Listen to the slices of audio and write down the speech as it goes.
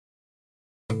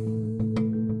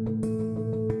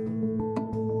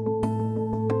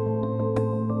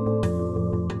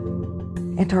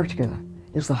Antarctica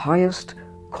is the highest,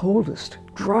 coldest,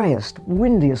 driest,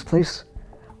 windiest place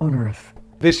on Earth.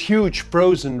 This huge,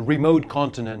 frozen, remote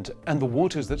continent and the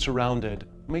waters that surround it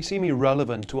may seem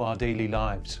irrelevant to our daily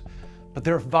lives, but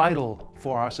they're vital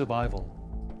for our survival.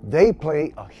 They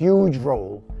play a huge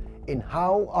role in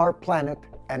how our planet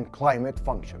and climate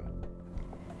function.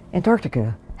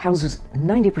 Antarctica houses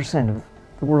 90% of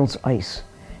the world's ice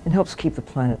and helps keep the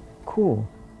planet cool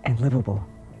and livable.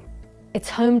 It's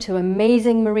home to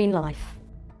amazing marine life.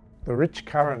 The rich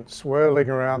currents swirling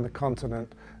around the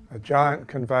continent are giant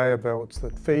conveyor belts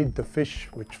that feed the fish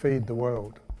which feed the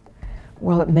world.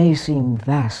 While it may seem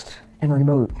vast and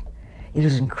remote, it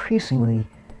is increasingly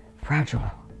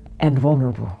fragile and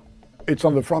vulnerable. It's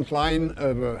on the front line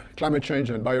of climate change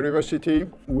and biodiversity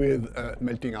with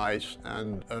melting ice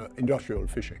and industrial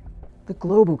fishing. The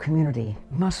global community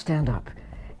must stand up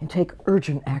and take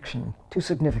urgent action to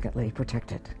significantly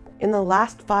protect it. In the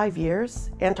last 5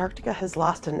 years, Antarctica has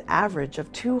lost an average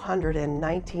of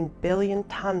 219 billion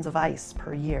tons of ice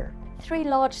per year. 3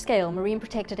 large-scale marine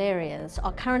protected areas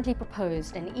are currently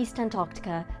proposed in East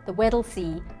Antarctica, the Weddell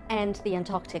Sea and the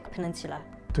Antarctic Peninsula.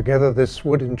 Together this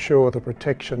would ensure the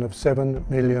protection of 7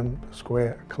 million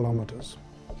square kilometers.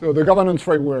 So the governance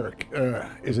framework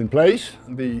is in place,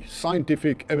 the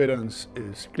scientific evidence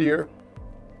is clear,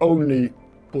 only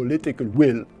political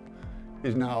will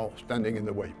is now standing in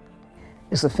the way.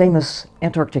 As the famous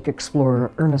Antarctic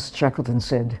explorer Ernest Shackleton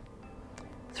said,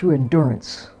 "Through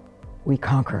endurance, we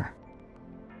conquer."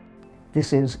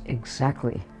 This is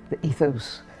exactly the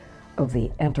ethos of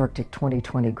the Antarctic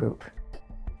 2020 group.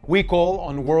 We call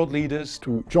on world leaders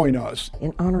To join us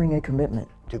in honoring a commitment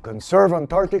To conserve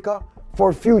Antarctica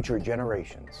for future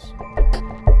generations.